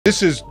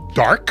This is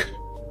dark,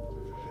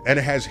 and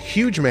it has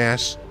huge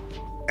mass,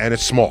 and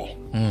it's small.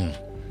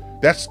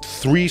 That's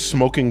 3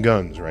 smoking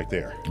guns right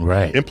there.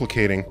 Right.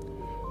 Implicating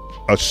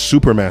a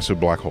supermassive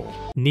black hole.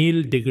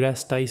 Neil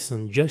deGrasse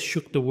Tyson just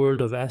shook the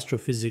world of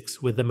astrophysics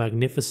with a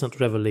magnificent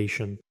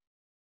revelation.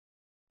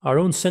 Our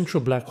own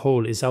central black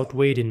hole is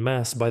outweighed in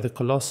mass by the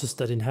colossus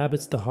that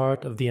inhabits the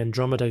heart of the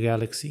Andromeda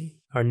Galaxy,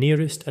 our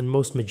nearest and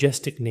most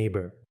majestic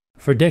neighbor.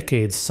 For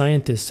decades,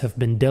 scientists have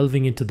been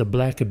delving into the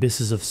black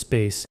abysses of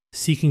space,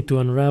 seeking to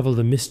unravel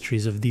the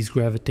mysteries of these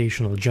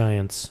gravitational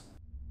giants.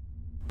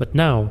 But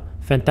now,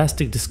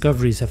 fantastic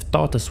discoveries have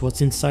taught us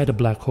what's inside a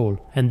black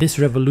hole, and this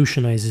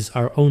revolutionizes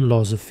our own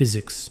laws of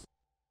physics.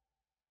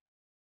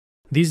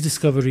 These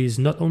discoveries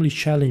not only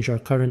challenge our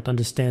current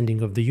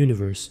understanding of the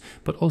universe,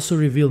 but also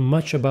reveal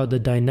much about the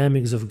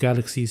dynamics of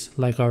galaxies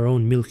like our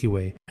own Milky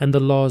Way and the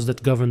laws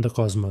that govern the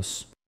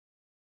cosmos.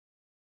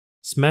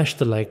 Smash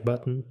the like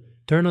button,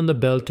 turn on the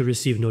bell to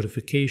receive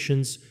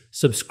notifications,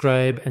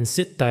 subscribe, and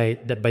sit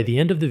tight that by the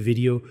end of the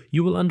video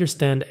you will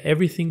understand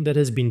everything that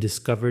has been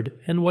discovered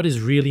and what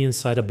is really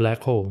inside a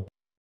black hole.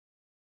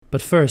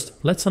 But first,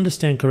 let's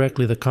understand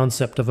correctly the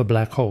concept of a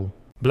black hole.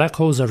 Black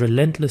holes are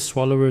relentless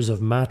swallowers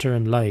of matter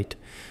and light.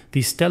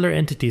 These stellar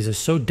entities are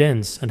so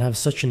dense and have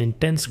such an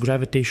intense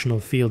gravitational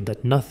field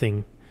that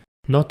nothing,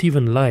 not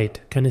even light,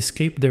 can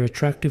escape their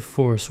attractive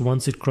force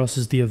once it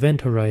crosses the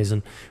event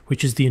horizon,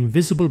 which is the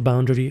invisible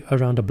boundary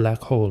around a black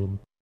hole.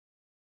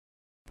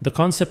 The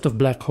concept of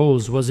black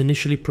holes was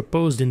initially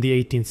proposed in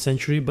the 18th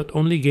century but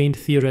only gained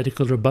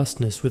theoretical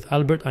robustness with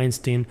Albert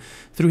Einstein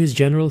through his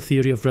general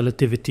theory of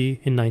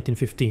relativity in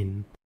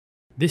 1915.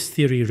 This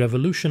theory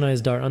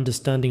revolutionized our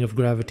understanding of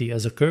gravity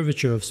as a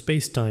curvature of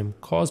space-time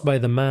caused by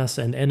the mass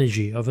and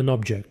energy of an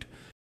object.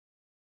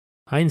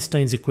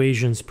 Einstein's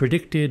equations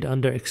predicted,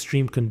 under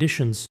extreme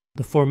conditions,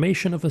 the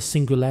formation of a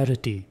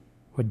singularity,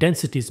 where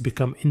densities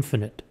become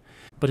infinite.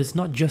 But it's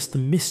not just the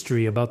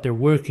mystery about their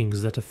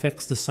workings that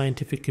affects the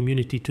scientific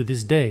community to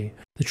this day.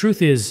 The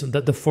truth is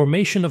that the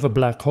formation of a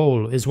black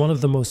hole is one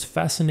of the most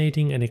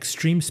fascinating and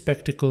extreme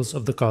spectacles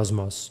of the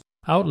cosmos,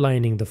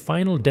 outlining the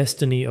final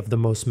destiny of the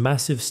most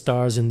massive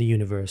stars in the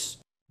universe.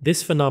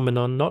 This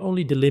phenomenon not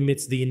only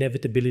delimits the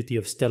inevitability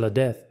of stellar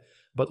death,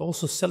 but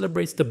also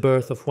celebrates the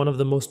birth of one of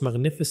the most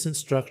magnificent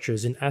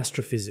structures in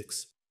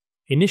astrophysics.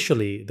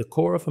 Initially, the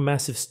core of a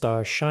massive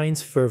star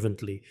shines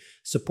fervently,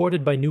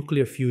 supported by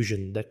nuclear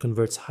fusion that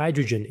converts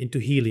hydrogen into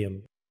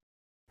helium.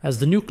 As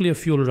the nuclear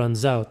fuel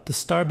runs out, the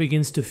star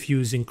begins to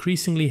fuse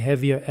increasingly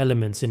heavier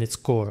elements in its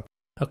core,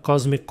 a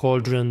cosmic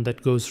cauldron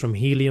that goes from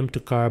helium to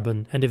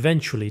carbon and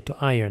eventually to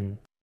iron.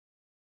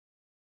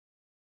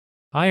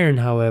 Iron,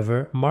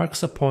 however,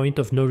 marks a point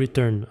of no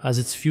return as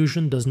its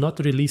fusion does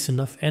not release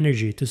enough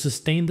energy to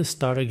sustain the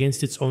star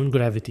against its own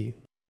gravity.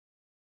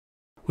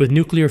 With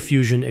nuclear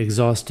fusion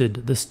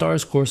exhausted, the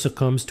star's core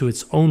succumbs to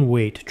its own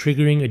weight,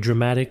 triggering a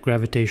dramatic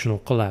gravitational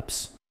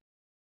collapse.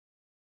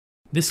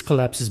 This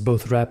collapse is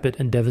both rapid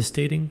and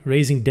devastating,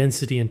 raising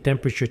density and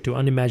temperature to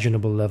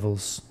unimaginable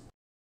levels.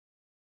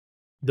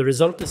 The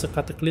result is a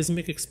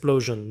cataclysmic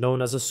explosion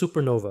known as a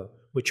supernova,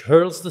 which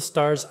hurls the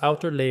star's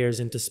outer layers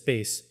into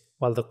space,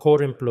 while the core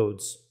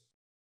implodes.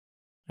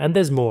 And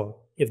there's more.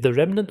 If the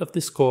remnant of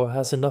this core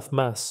has enough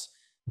mass,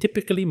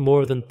 typically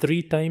more than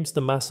 3 times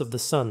the mass of the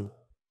Sun,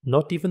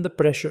 not even the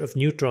pressure of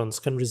neutrons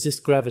can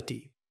resist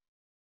gravity.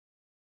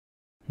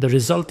 The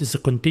result is a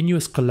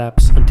continuous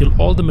collapse until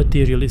all the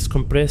material is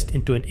compressed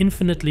into an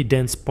infinitely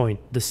dense point,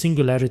 the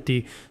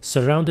singularity,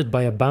 surrounded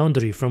by a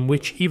boundary from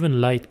which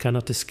even light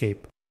cannot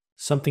escape,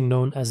 something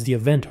known as the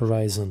event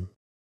horizon.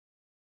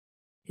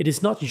 It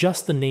is not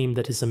just the name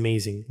that is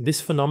amazing.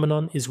 This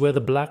phenomenon is where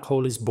the black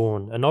hole is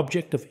born, an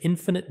object of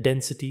infinite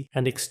density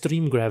and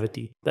extreme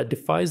gravity that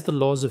defies the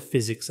laws of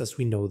physics as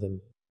we know them.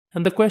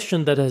 And the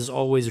question that has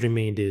always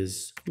remained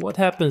is, what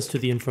happens to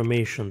the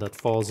information that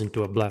falls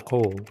into a black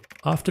hole?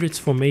 After its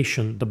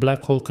formation, the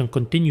black hole can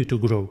continue to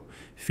grow,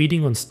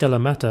 feeding on stellar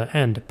matter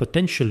and,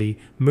 potentially,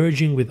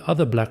 merging with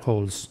other black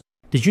holes.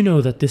 Did you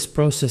know that this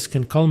process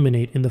can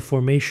culminate in the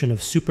formation of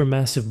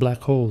supermassive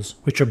black holes,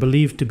 which are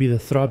believed to be the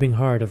throbbing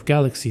heart of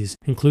galaxies,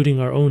 including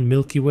our own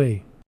Milky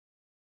Way?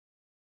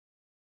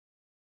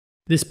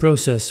 This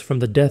process, from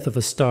the death of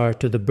a star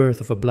to the birth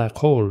of a black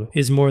hole,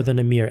 is more than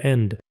a mere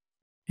end.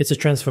 It's a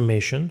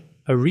transformation,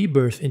 a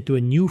rebirth into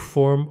a new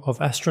form of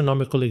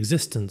astronomical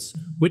existence,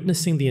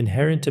 witnessing the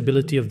inherent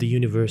ability of the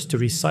universe to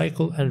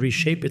recycle and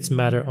reshape its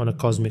matter on a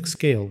cosmic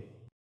scale.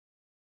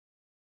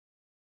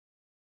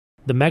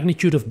 The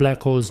magnitude of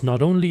black holes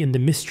not only in the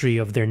mystery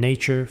of their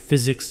nature,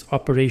 physics,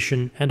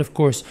 operation, and of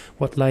course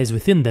what lies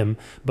within them,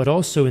 but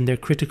also in their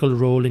critical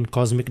role in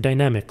cosmic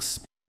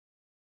dynamics.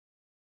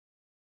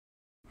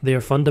 They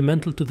are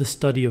fundamental to the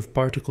study of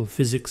particle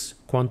physics,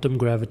 quantum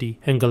gravity,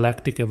 and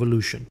galactic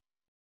evolution.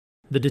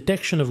 The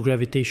detection of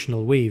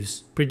gravitational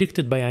waves,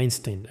 predicted by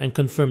Einstein and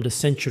confirmed a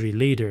century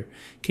later,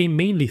 came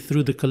mainly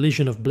through the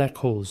collision of black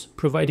holes,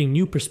 providing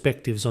new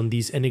perspectives on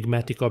these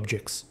enigmatic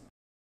objects.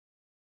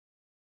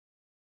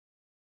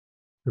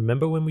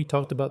 Remember when we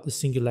talked about the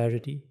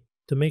singularity?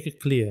 To make it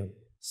clear,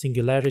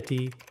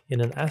 Singularity, in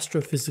an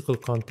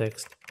astrophysical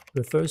context,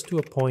 refers to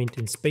a point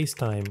in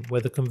spacetime where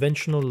the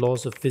conventional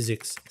laws of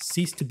physics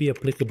cease to be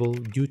applicable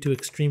due to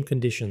extreme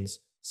conditions,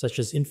 such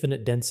as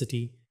infinite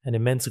density and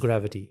immense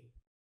gravity.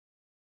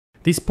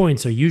 These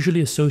points are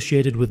usually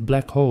associated with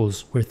black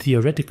holes, where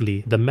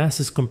theoretically the mass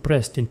is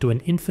compressed into an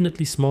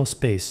infinitely small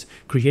space,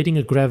 creating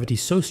a gravity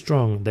so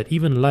strong that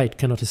even light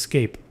cannot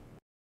escape.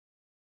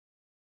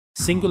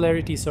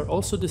 Singularities are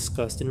also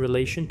discussed in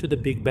relation to the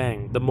Big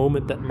Bang, the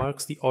moment that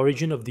marks the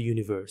origin of the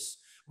universe,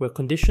 where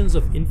conditions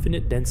of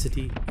infinite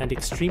density and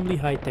extremely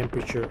high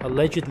temperature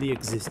allegedly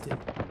existed.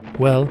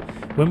 Well,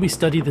 when we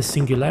study the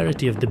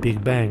singularity of the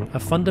Big Bang, a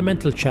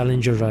fundamental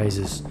challenge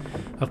arises.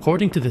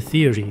 According to the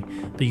theory,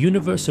 the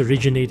universe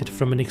originated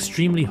from an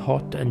extremely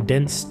hot and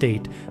dense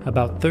state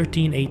about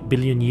 13.8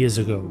 billion years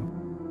ago.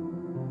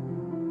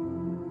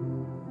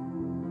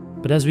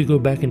 But as we go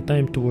back in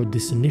time toward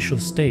this initial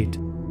state,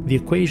 the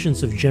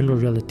equations of general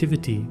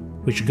relativity,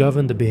 which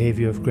govern the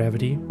behavior of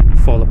gravity,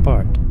 fall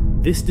apart.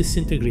 This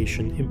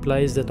disintegration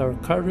implies that our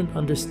current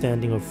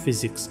understanding of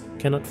physics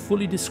cannot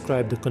fully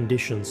describe the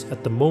conditions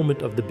at the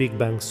moment of the Big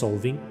Bang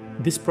solving.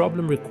 This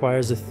problem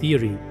requires a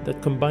theory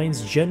that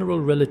combines general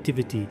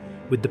relativity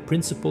with the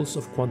principles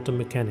of quantum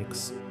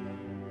mechanics.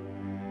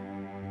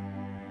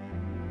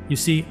 You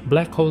see,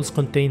 black holes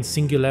contain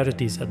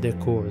singularities at their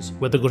cores,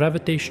 where the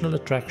gravitational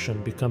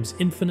attraction becomes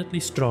infinitely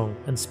strong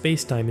and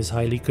spacetime is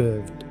highly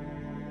curved.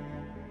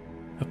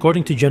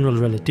 According to general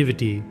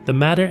relativity, the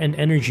matter and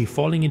energy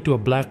falling into a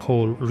black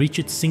hole reach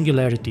its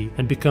singularity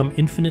and become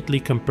infinitely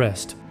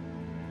compressed.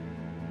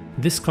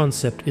 This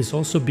concept is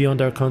also beyond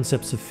our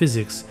concepts of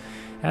physics.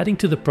 Adding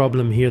to the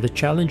problem here, the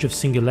challenge of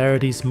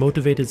singularities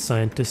motivated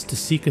scientists to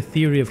seek a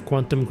theory of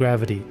quantum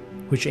gravity,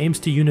 which aims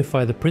to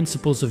unify the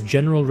principles of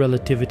general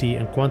relativity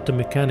and quantum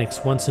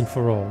mechanics once and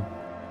for all.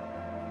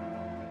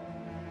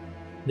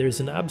 There is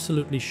an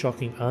absolutely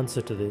shocking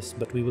answer to this,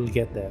 but we will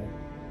get there.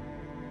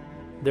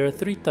 There are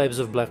three types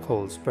of black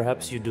holes.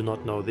 Perhaps you do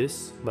not know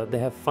this, but they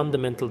have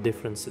fundamental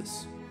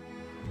differences.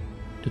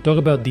 To talk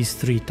about these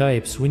three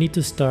types, we need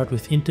to start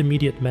with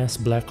intermediate mass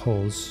black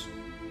holes.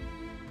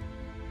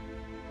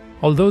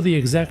 Although the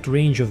exact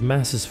range of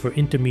masses for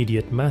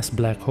intermediate mass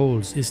black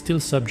holes is still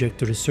subject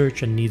to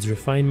research and needs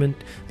refinement,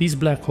 these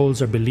black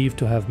holes are believed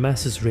to have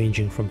masses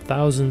ranging from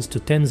thousands to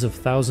tens of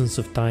thousands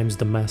of times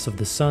the mass of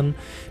the Sun,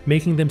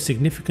 making them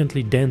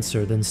significantly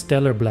denser than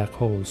stellar black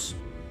holes.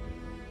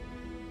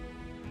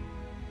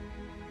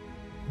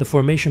 The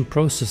formation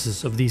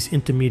processes of these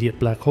intermediate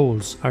black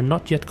holes are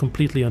not yet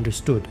completely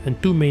understood, and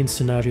two main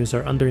scenarios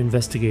are under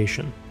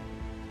investigation.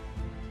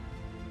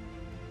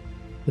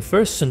 The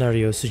first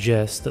scenario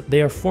suggests that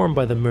they are formed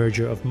by the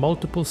merger of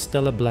multiple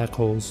stellar black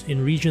holes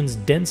in regions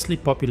densely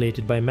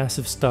populated by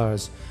massive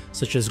stars,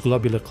 such as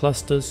globular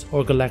clusters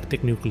or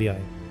galactic nuclei.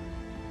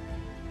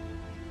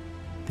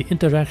 The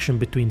interaction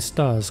between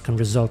stars can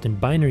result in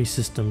binary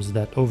systems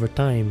that, over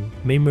time,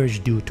 may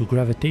merge due to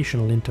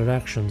gravitational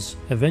interactions,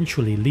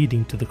 eventually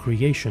leading to the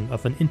creation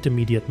of an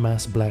intermediate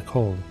mass black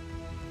hole.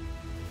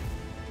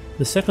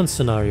 The second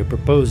scenario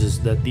proposes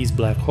that these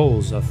black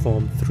holes are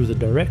formed through the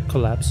direct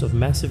collapse of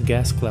massive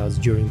gas clouds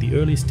during the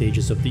early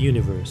stages of the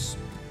universe.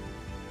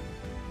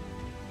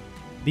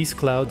 These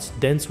clouds,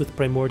 dense with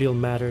primordial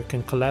matter,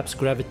 can collapse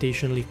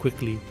gravitationally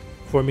quickly,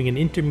 forming an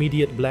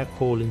intermediate black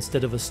hole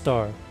instead of a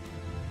star.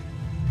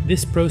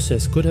 This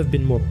process could have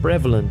been more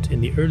prevalent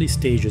in the early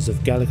stages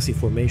of galaxy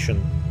formation,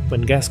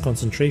 when gas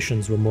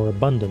concentrations were more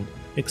abundant,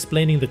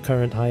 explaining the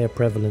current higher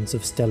prevalence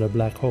of stellar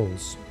black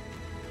holes.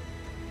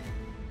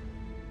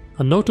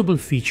 A notable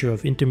feature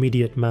of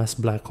intermediate mass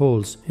black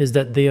holes is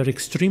that they are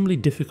extremely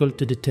difficult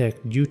to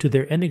detect due to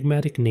their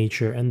enigmatic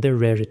nature and their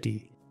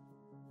rarity.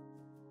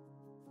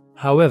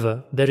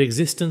 However, their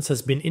existence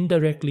has been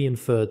indirectly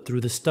inferred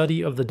through the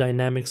study of the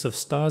dynamics of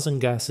stars and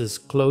gases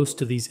close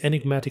to these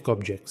enigmatic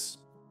objects.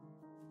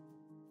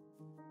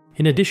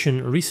 In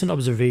addition, recent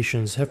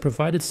observations have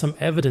provided some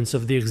evidence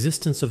of the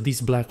existence of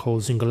these black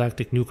holes in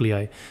galactic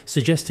nuclei,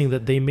 suggesting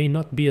that they may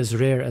not be as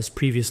rare as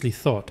previously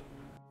thought.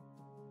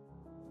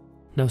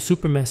 Now,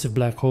 supermassive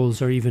black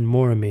holes are even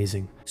more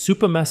amazing.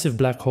 Supermassive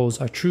black holes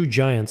are true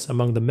giants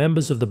among the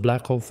members of the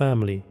black hole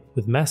family,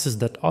 with masses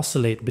that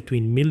oscillate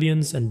between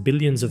millions and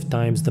billions of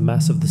times the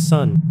mass of the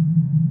Sun.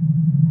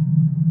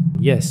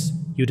 Yes,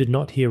 you did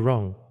not hear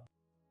wrong.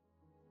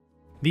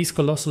 These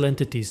colossal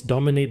entities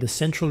dominate the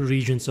central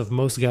regions of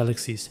most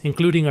galaxies,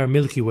 including our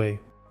Milky Way.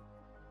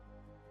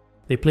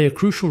 They play a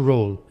crucial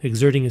role,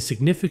 exerting a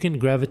significant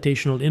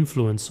gravitational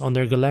influence on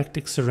their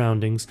galactic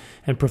surroundings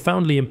and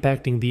profoundly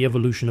impacting the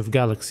evolution of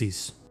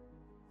galaxies.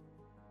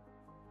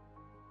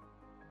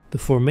 The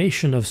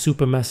formation of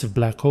supermassive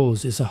black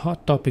holes is a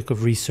hot topic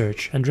of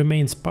research and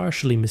remains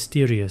partially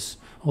mysterious,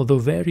 although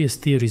various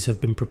theories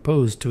have been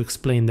proposed to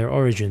explain their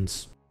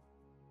origins.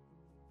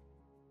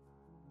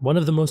 One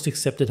of the most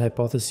accepted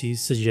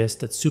hypotheses suggests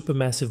that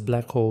supermassive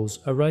black holes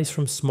arise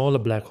from smaller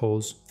black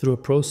holes through a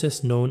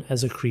process known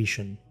as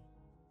accretion.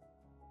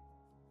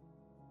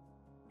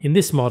 In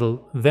this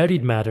model,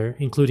 varied matter,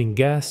 including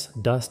gas,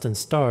 dust, and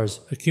stars,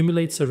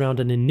 accumulates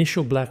around an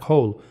initial black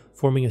hole,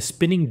 forming a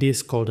spinning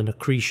disk called an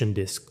accretion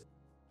disk.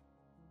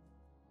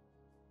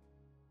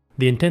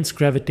 The intense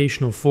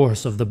gravitational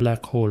force of the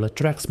black hole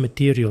attracts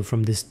material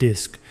from this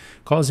disk,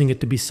 causing it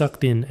to be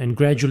sucked in and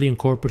gradually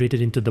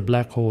incorporated into the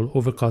black hole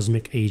over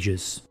cosmic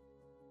ages.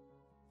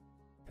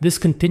 This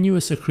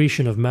continuous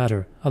accretion of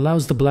matter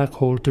allows the black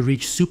hole to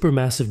reach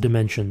supermassive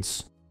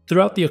dimensions.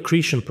 Throughout the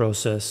accretion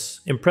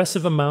process,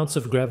 impressive amounts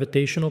of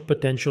gravitational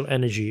potential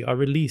energy are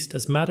released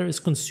as matter is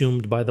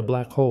consumed by the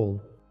black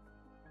hole.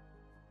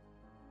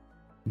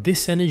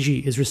 This energy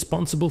is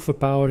responsible for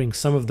powering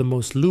some of the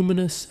most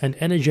luminous and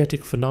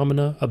energetic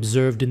phenomena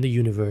observed in the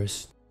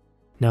universe.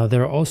 Now,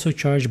 there are also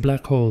charged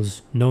black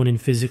holes, known in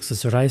physics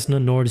as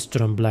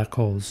Reisner-Nordström black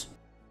holes.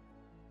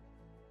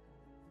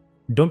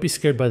 Don't be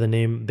scared by the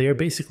name, they are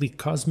basically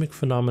cosmic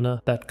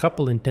phenomena that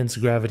couple intense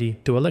gravity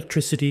to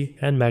electricity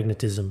and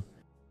magnetism.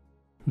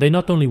 They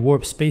not only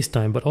warp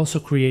spacetime but also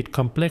create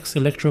complex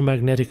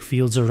electromagnetic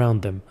fields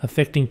around them,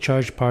 affecting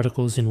charged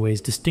particles in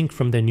ways distinct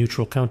from their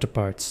neutral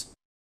counterparts.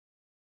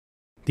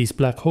 These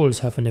black holes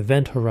have an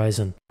event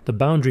horizon, the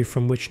boundary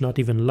from which not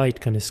even light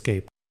can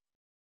escape.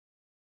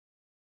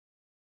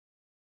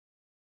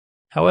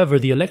 However,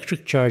 the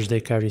electric charge they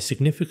carry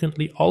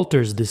significantly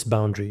alters this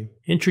boundary,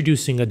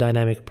 introducing a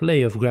dynamic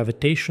play of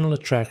gravitational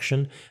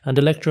attraction and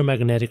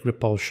electromagnetic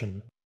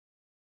repulsion.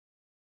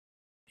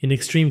 In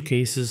extreme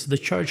cases, the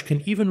charge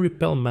can even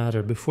repel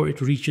matter before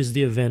it reaches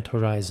the event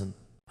horizon.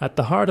 At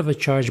the heart of a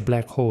charged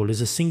black hole is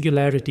a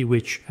singularity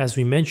which, as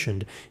we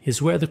mentioned,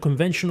 is where the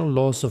conventional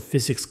laws of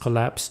physics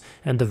collapse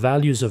and the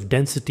values of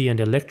density and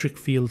electric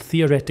field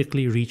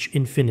theoretically reach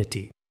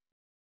infinity.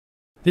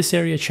 This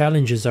area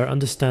challenges our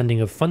understanding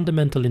of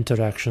fundamental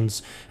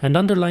interactions and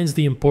underlines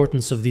the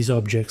importance of these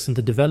objects in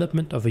the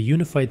development of a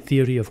unified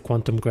theory of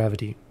quantum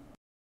gravity.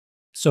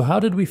 So how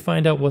did we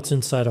find out what's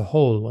inside a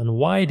hole, and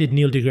why did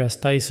Neil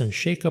deGrasse Tyson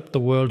shake up the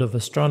world of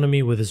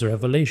astronomy with his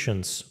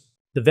revelations?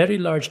 The Very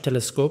Large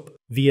Telescope,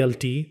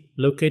 VLT,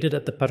 located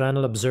at the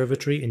Paranal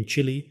Observatory in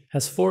Chile,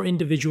 has 4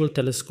 individual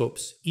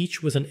telescopes,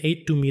 each with an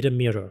 8-meter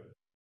mirror.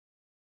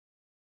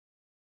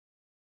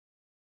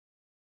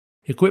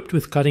 Equipped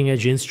with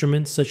cutting-edge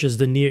instruments such as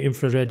the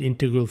Near-Infrared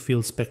Integral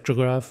Field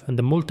Spectrograph and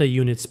the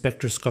Multi-Unit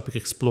Spectroscopic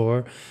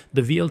Explorer,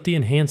 the VLT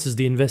enhances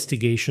the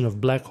investigation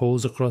of black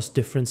holes across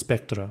different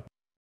spectra.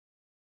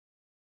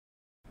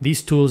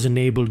 These tools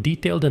enable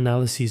detailed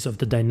analyses of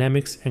the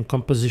dynamics and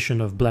composition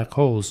of black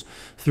holes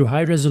through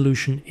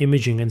high-resolution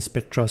imaging and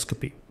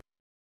spectroscopy.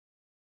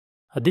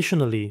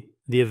 Additionally,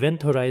 the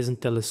Event Horizon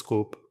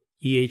Telescope,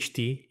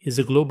 EHT, is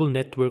a global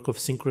network of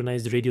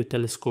synchronized radio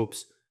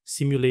telescopes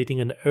simulating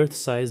an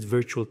Earth-sized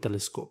virtual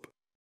telescope.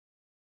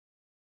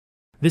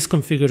 This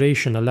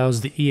configuration allows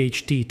the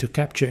EHT to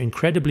capture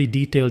incredibly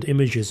detailed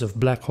images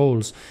of black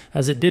holes,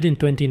 as it did in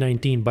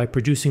 2019 by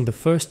producing the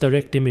first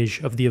direct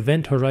image of the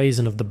event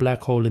horizon of the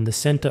black hole in the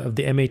center of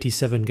the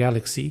M87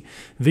 galaxy,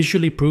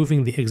 visually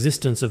proving the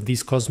existence of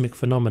these cosmic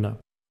phenomena.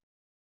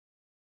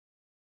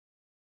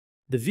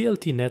 The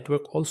VLT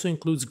network also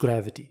includes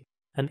gravity,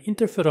 an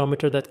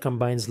interferometer that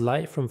combines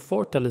light from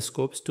 4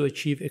 telescopes to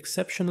achieve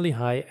exceptionally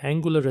high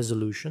angular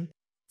resolution,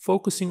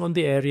 focusing on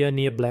the area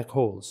near black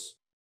holes.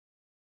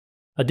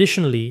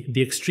 Additionally,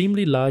 the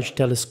extremely large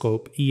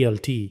telescope,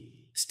 ELT,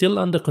 still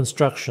under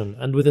construction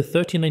and with a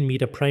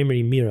 39-meter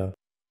primary mirror,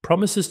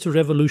 promises to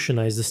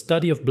revolutionize the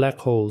study of black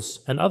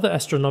holes and other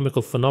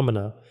astronomical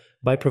phenomena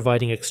by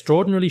providing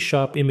extraordinarily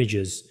sharp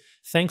images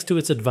thanks to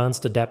its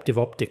advanced adaptive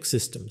optics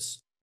systems.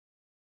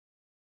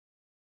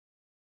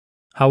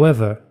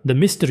 However, the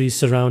mysteries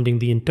surrounding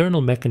the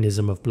internal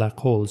mechanism of black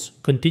holes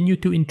continue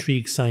to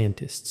intrigue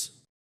scientists.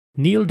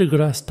 Neil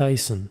deGrasse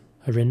Tyson,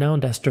 a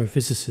renowned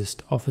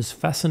astrophysicist, offers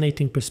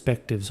fascinating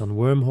perspectives on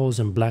wormholes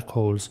and black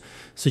holes,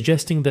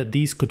 suggesting that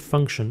these could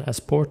function as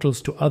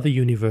portals to other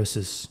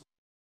universes.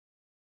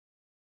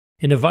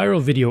 In a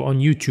viral video on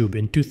YouTube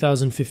in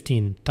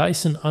 2015,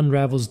 Tyson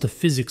unravels the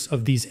physics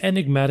of these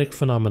enigmatic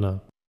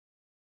phenomena.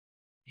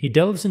 He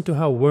delves into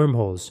how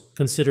wormholes,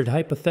 considered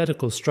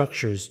hypothetical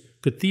structures,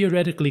 could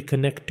theoretically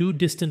connect 2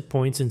 distant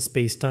points in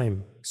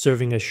space-time,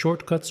 serving as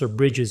shortcuts or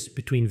bridges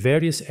between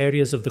various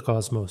areas of the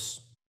cosmos.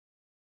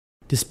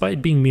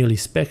 Despite being merely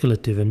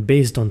speculative and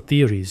based on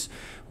theories,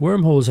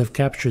 wormholes have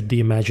captured the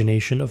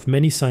imagination of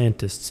many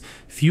scientists,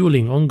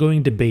 fueling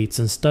ongoing debates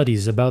and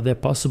studies about their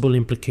possible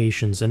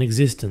implications and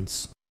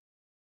existence.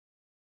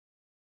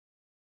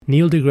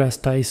 Neil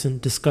deGrasse Tyson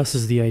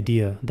discusses the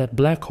idea that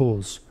black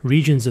holes,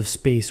 regions of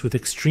space with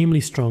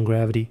extremely strong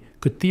gravity,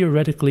 could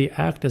theoretically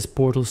act as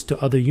portals to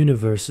other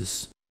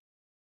universes.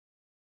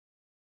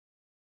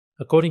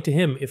 According to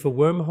him, if a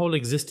wormhole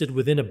existed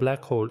within a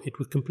black hole, it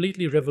would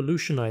completely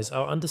revolutionize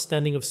our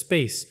understanding of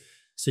space,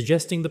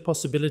 suggesting the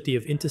possibility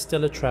of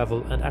interstellar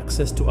travel and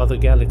access to other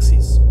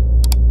galaxies.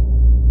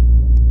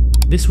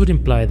 This would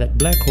imply that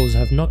black holes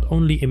have not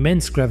only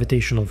immense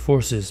gravitational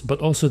forces,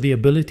 but also the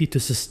ability to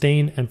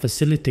sustain and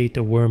facilitate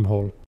a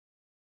wormhole.